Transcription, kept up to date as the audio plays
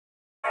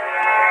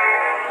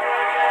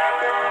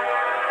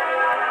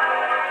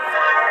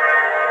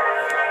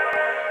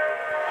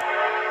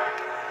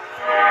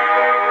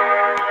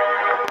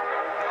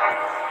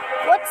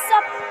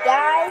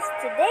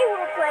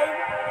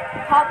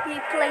be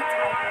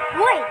playtime.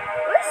 Wait,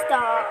 where's the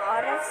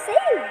auto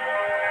save?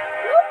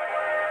 Nope.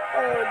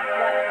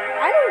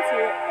 I don't see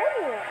it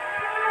anywhere.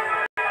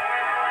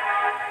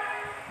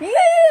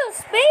 Yes,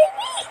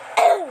 baby!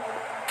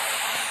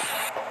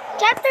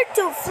 Chapter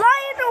 2, Fly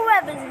in the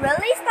Web is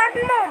released on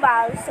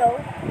mobile, so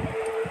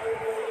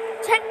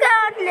check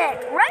out it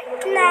right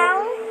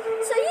now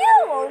so you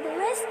won't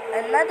miss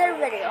another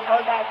video.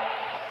 Hold on.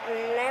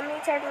 Let me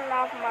turn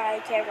off my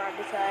camera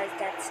because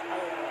that's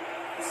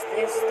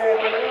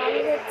disturbing.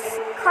 It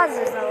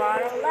causes a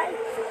lot of light.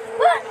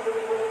 But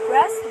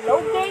press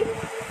load game,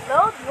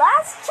 load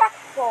last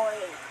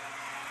checkpoint.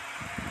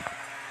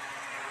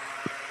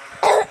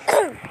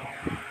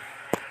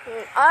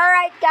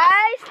 Alright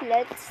guys,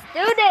 let's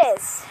do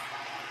this.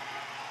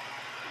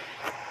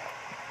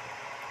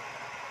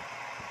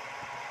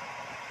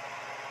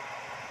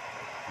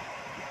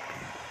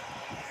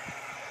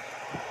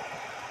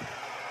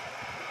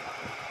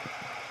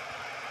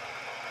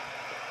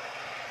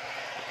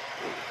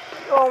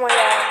 Oh my god.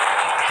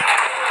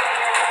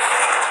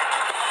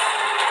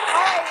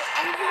 Alright,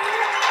 I'm here.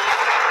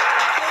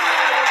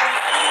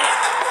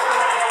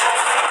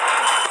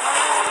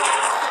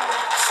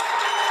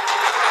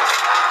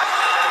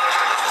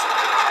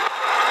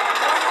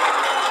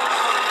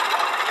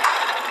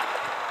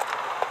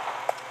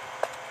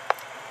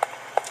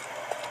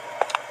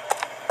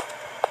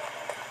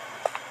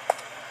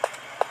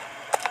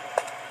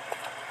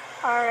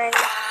 Alright.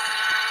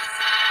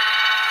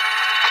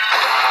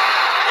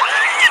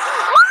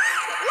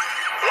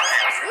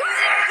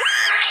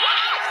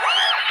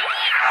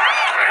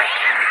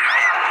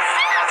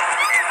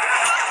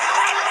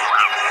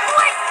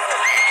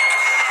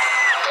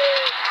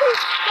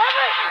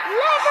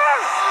 Lever!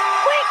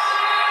 Quick!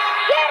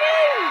 Get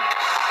in!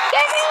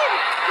 Get in!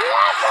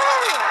 Lever!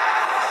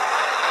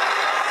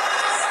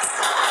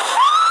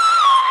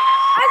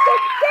 I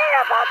don't care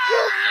about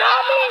you,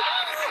 mommy!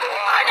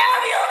 I know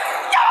you!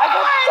 I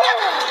don't care!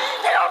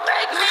 They don't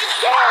make me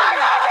care!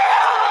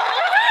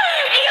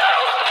 You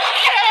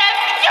can't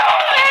do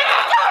it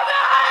to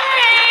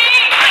me!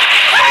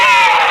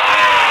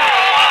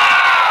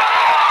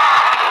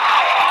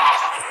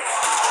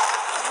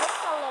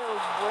 Looks a little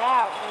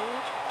brown.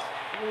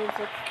 Means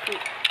it's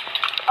cute.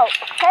 Oh,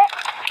 okay.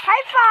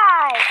 High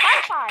five!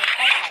 High five!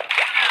 High five!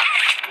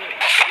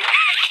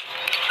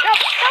 No,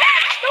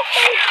 don't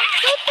take it!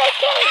 Don't take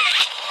it!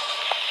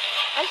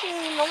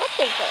 Actually, no one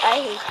takes it. I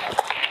hate that.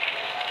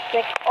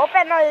 Quick,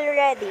 open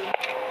already.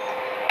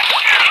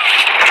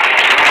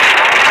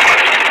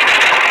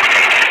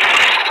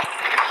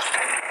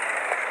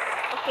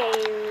 Okay,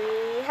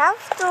 we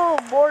have to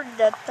board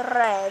the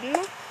train.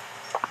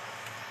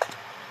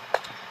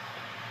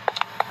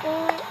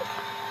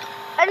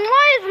 And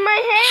why is my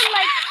hand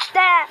like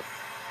that?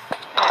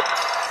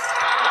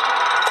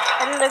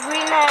 And the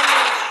green hand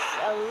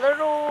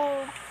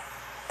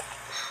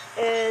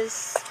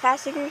is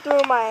passing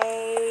through my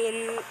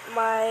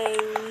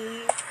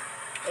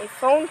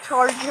phone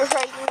charger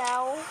right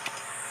now.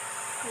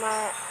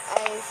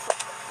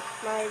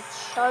 My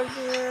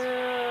charger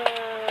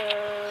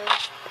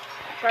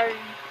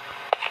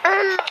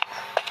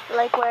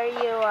like where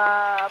you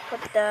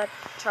put the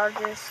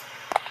chargers.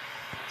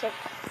 Tip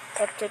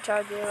to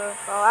charger.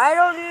 Oh, I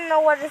don't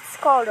know what it's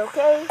called.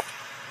 Okay.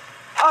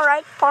 All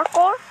right,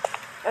 parkour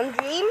and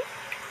dream.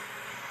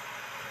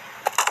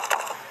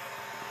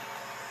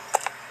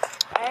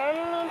 I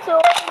need to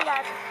open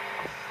that.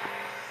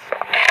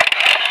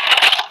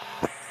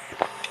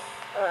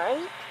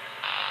 Alright.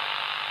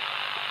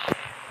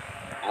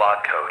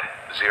 Log code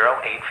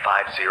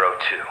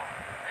 08502.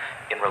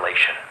 In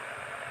relation,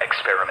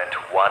 experiment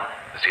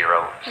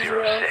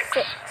 1006.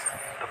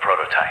 The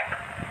prototype.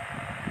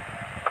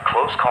 A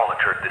close call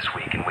occurred this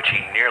week in which he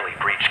nearly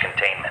breached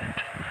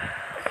containment.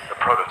 The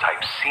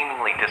prototype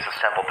seemingly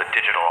disassembled the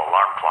digital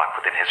alarm clock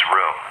within his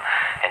room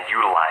and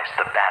utilized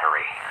the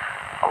battery,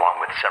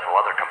 along with several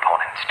other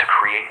components, to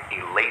create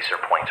a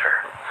laser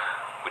pointer,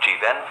 which he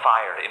then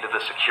fired into the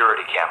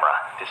security camera,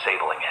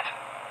 disabling it.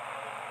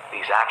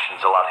 These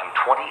actions allowed him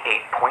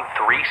 28.3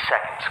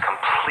 seconds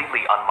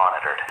completely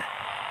unmonitored.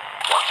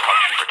 Once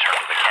function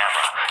returned to the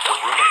camera, the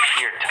room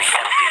appeared to be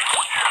empty.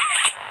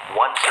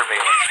 One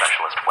surveillance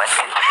specialist went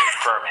in to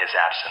confirm his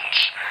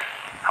absence.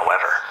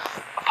 However,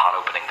 upon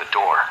opening the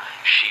door,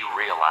 she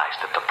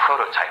realized that the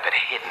prototype had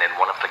hidden in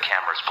one of the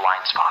camera's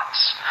blind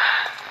spots.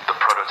 The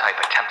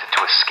prototype attempted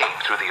to escape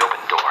through the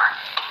open door.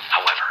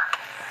 However,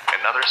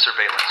 another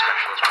surveillance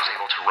specialist was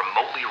able to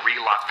remotely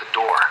relock the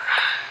door,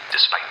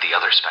 despite the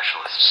other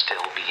specialists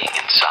still being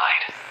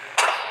inside.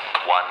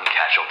 One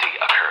casualty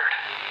occurred.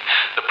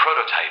 The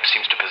prototype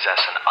seems to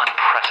possess an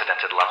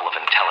unprecedented level of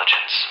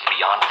intelligence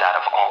beyond that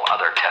of all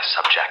other test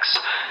subjects,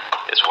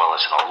 as well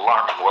as an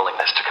alarming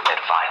willingness to commit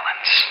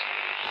violence.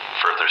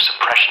 Further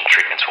suppression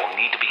treatments will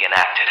need to be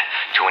enacted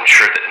to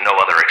ensure that no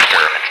other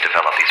experiments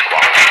develop these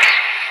qualities.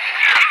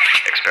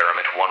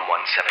 Experiment 1170,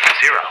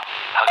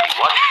 Huggy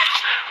Wuggy.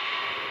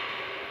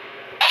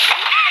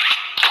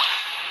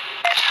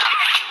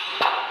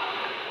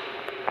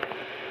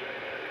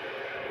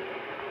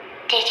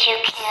 Did you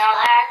kill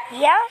her?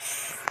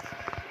 Yes?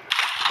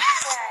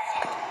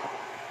 Good.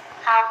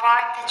 I'll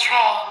board the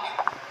train.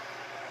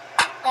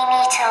 We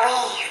need to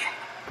leave.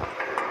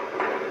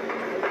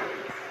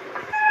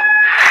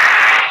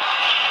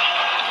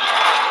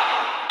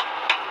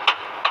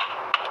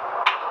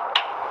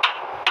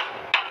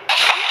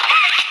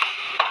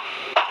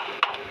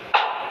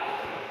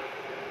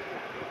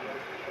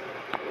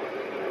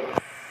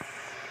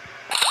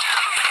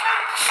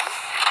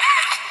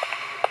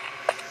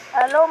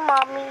 Hello,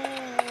 mommy.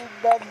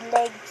 Dead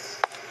legs.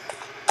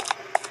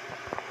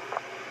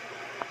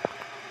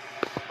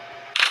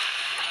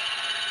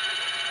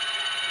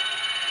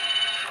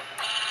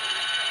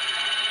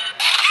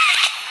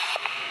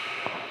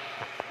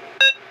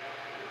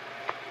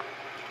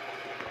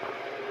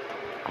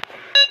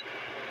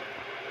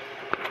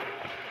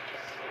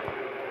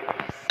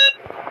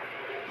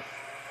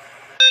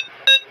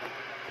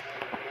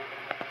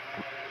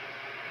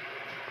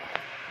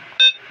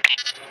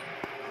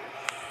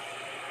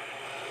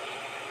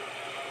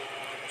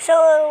 So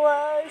it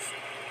was.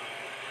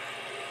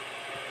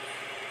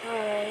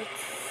 Alright.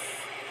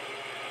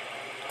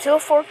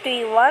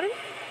 2431.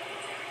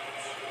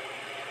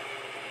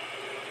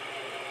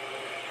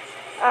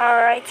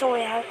 Alright, so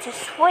we have to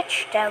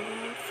switch them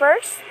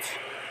first.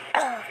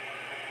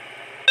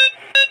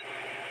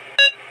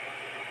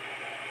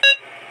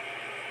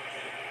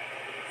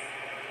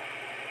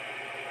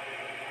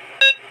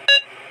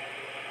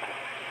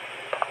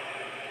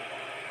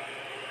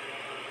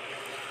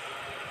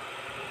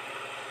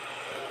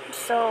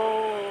 So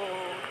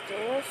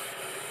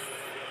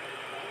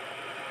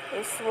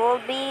this will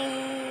be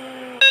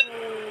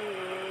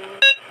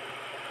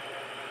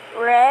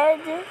red.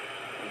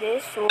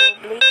 This will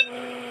be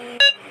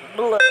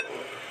blue.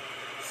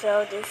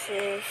 So this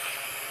is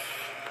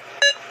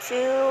 2,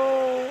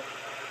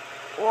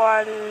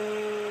 1,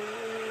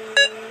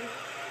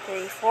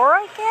 3, 4,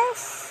 I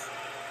guess.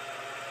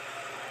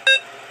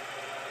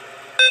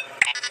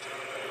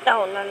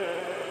 No.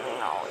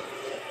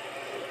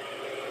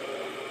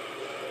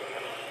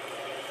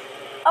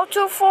 Oh,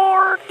 2,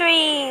 4,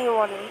 3,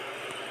 1.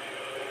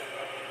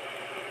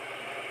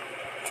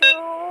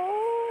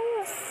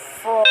 2,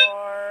 4,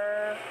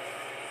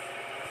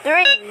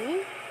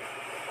 3,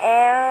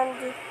 and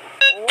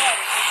 1.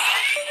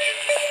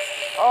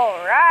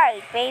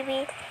 Alright,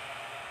 baby.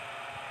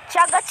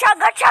 Chugga,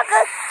 chugga,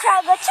 chugga,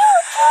 chugga, choo,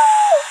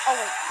 choo. Oh,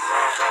 wait.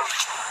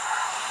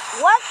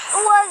 What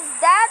was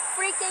that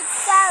freaking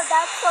sound?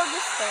 That's so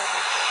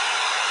disturbing.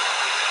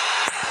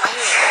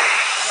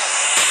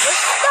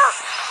 We're stuck.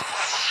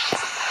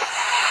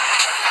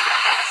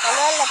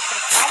 Hello,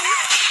 electric fan.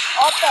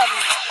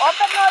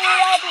 Open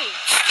already.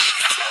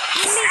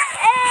 Give me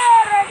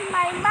air in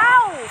my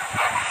mouth.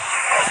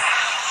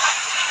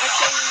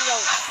 Okay, you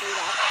don't see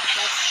that.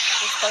 That's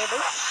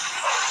disturbing.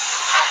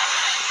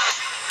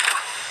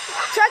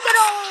 Check it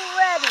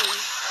already.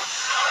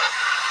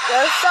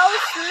 You're so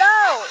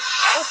slow.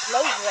 Oh,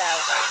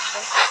 playground.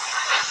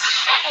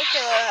 I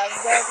should have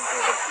gone to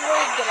the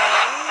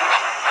playground.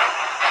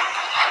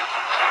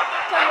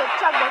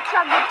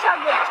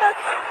 Chug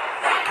it.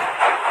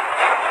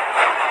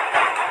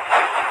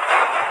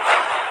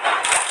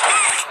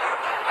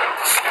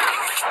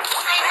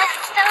 I was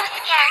so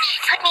scared she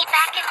put me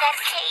back in that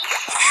cage.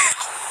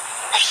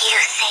 But you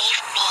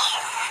saved me.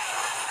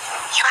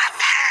 You are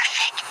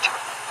perfect.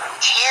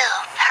 Too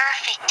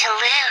perfect to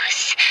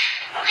lose.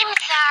 I'm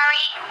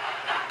sorry.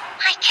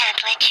 I can't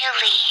let you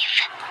leave.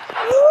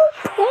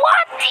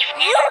 What? I've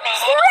never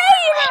met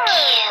anyone like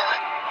you.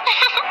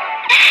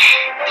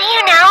 Do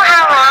you know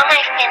how long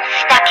I've been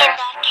stuck in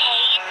that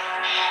cave?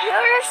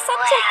 You're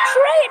such a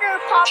traitor,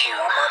 Poppy.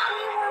 I thought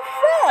we were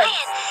I friends.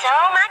 had so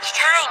much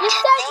time You to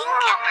said think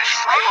yeah, and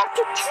I reflect. have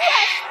to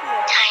trust you.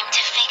 Time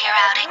to figure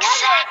out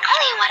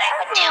exactly what I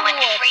would do when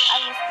free.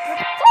 I was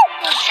pretending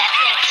to Set trust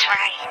things you.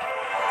 right.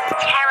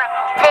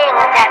 Terrible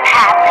things have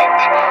happened.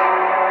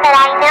 But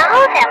I know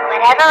that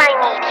whatever I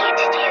need you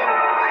to do,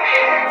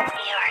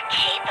 you're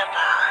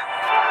capable.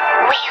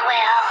 We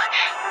will.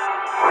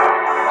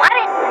 What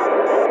is...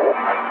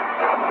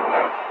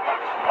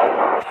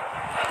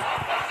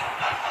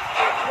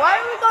 Why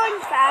are we going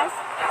fast?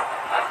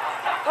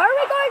 Why are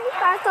we going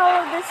fast all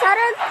of a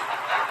sudden?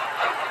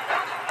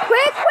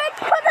 Quick,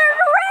 put her in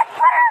the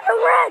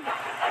red,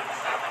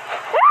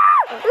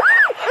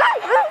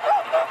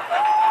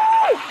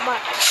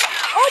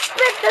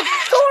 Open the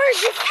door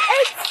this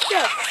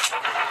instant!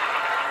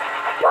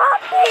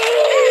 Poppy!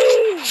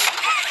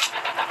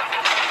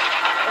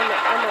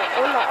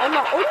 Oh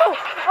no.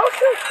 Oh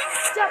shoot!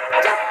 Jump. Oh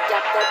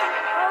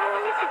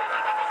shoot.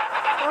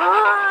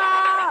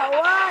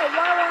 Why?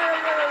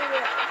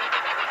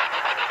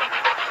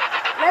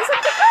 Let's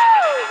have to go!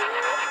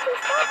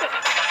 Stop it!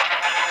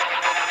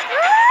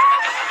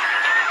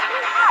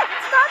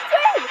 Stop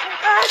train!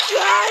 That's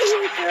why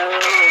you do!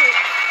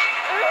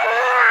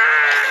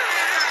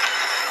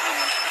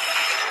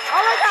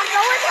 Oh my god, no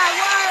one got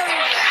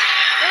worried!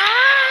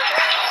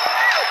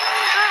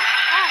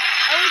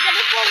 Are we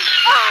gonna fall?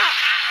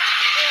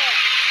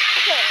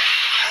 Okay.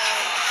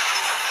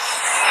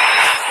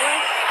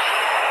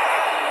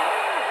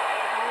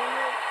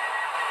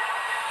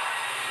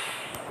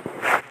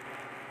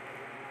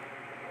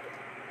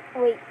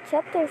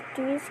 Chapter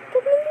 3 is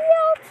gonna be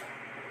out.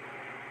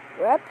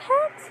 Red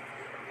Packs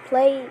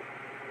play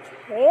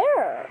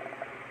care.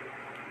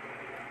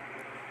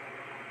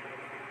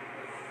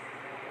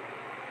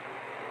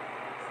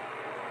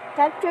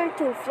 Chapter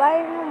 2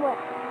 Flying Away.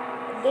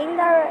 Game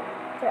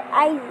director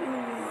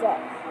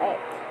Isaac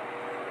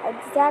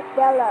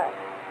Bella,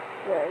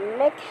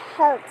 Nick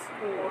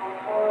Helton,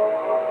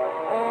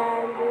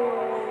 and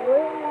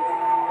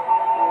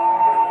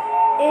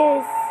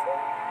is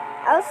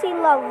Elsie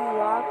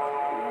Lovelock,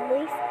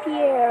 Leif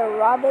Pierre,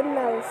 Robin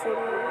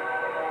Nelson,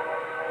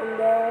 and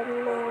then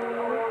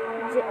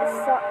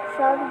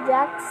Sean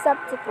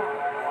Jacksepticeye,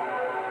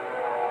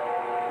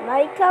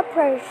 Micah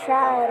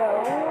Prashado,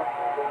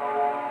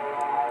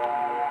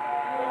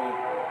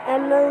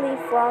 Emily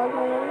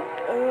Frogman,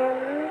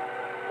 and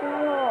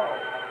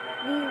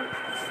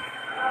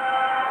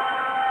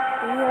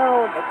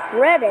the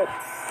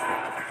credits.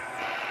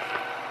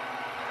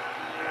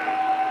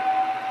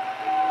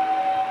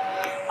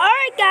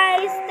 Alright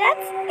guys,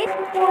 that's it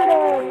for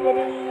the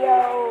video.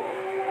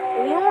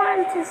 If you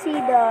want to see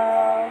the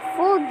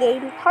full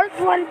game, part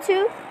 1,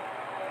 2,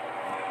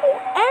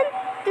 and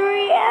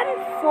 3, and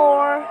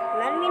 4,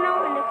 let me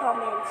know in the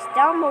comments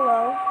down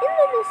below in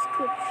the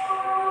description.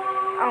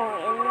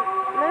 And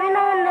let me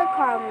know in the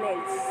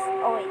comments.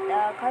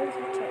 The comments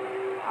are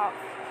turned off.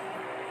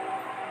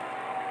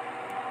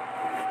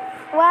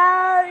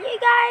 Well, you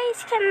guys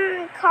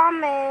can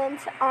comment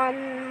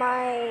on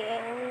my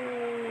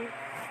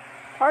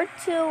part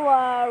 2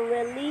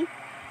 release.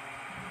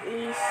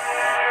 Is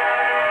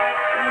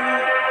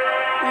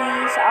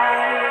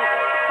on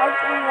part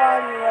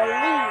 1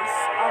 release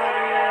on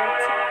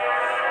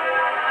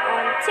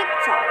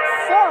TikTok.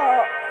 So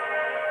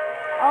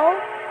I'll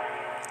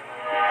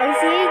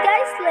see you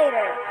guys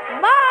later.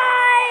 Bye.